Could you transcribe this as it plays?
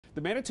The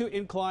Manitou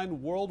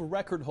Incline world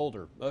record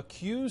holder,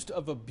 accused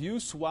of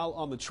abuse while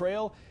on the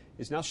trail,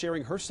 is now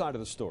sharing her side of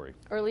the story.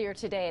 Earlier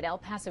today, an El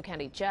Paso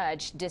County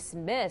judge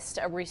dismissed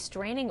a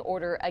restraining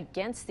order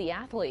against the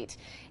athlete.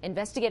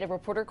 Investigative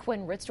reporter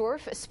Quinn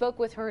Ritzdorf spoke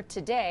with her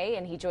today,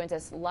 and he joins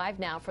us live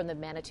now from the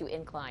Manitou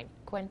Incline.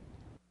 Quinn.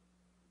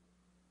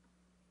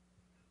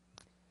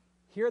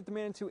 Here at the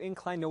Manitou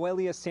Incline,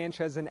 Noelia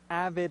Sanchez, an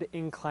avid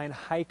incline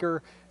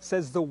hiker,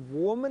 says the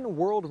woman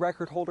world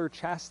record holder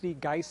Chastity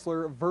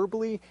Geisler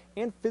verbally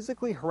and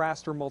physically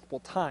harassed her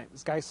multiple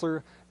times.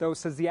 Geisler, though,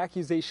 says the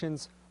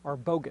accusations are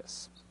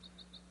bogus.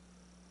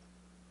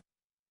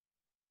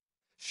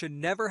 Should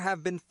never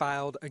have been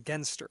filed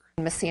against her.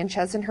 Ms.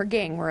 Sanchez and her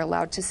gang were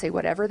allowed to say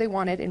whatever they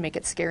wanted and make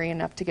it scary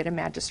enough to get a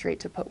magistrate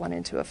to put one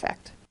into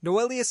effect.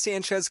 Noelia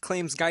Sanchez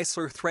claims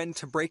Geisler threatened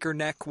to break her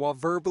neck while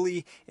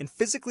verbally and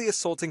physically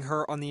assaulting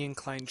her on the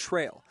incline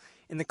trail.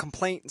 In the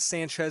complaint,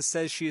 Sanchez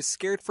says she is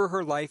scared for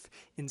her life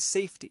and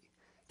safety.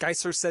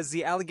 Geisler says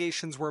the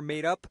allegations were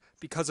made up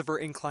because of her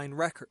incline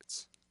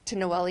records. To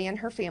Noelia and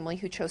her family,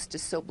 who chose to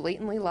so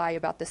blatantly lie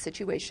about the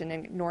situation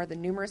and ignore the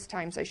numerous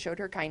times I showed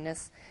her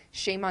kindness,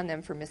 shame on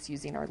them for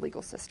misusing our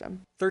legal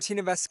system. 13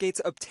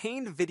 Investigates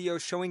obtained video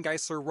showing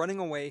Geisler running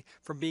away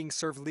from being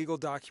served legal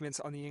documents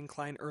on the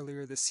incline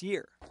earlier this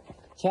year.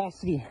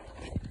 Chastity,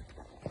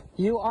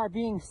 you are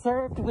being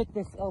served with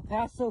this El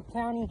Paso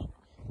County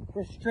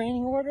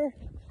restraining order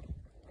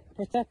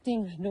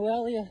protecting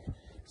Noelia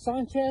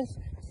Sanchez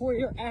for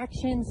your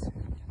actions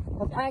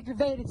of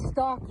aggravated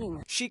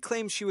stalking. She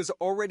claims she was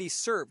already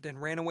served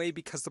and ran away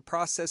because the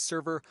process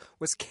server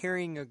was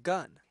carrying a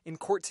gun. In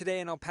court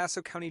today, an El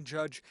Paso County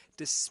judge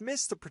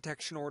dismissed the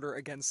protection order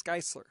against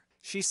Geisler.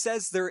 She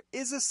says there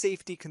is a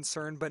safety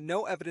concern, but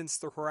no evidence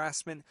the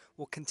harassment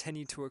will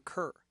continue to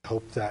occur. I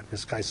hope that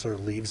Ms.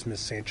 Geisler leaves Ms.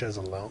 Sanchez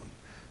alone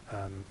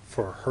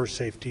for her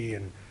safety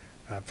and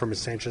for Ms.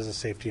 Sanchez's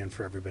safety and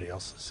for everybody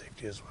else's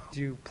safety as well. Do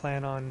you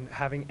plan on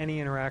having any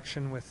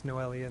interaction with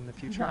Noelia in the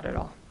future? Not at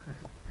all.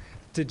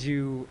 Did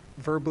you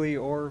verbally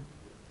or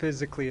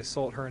physically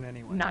assault her in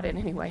any way? Not in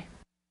any way.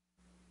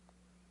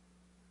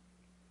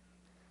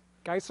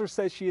 Geisler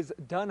says she is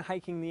done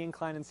hiking the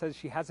incline and says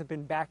she hasn't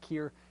been back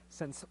here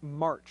since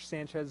March.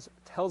 Sanchez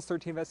tells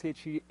 13 Investigates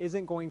she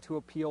isn't going to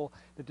appeal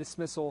the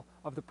dismissal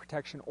of the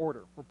protection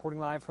order. Reporting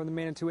live from the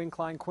Manitou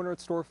Incline, Quinn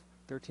Ritzdorf,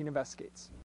 13 Investigates.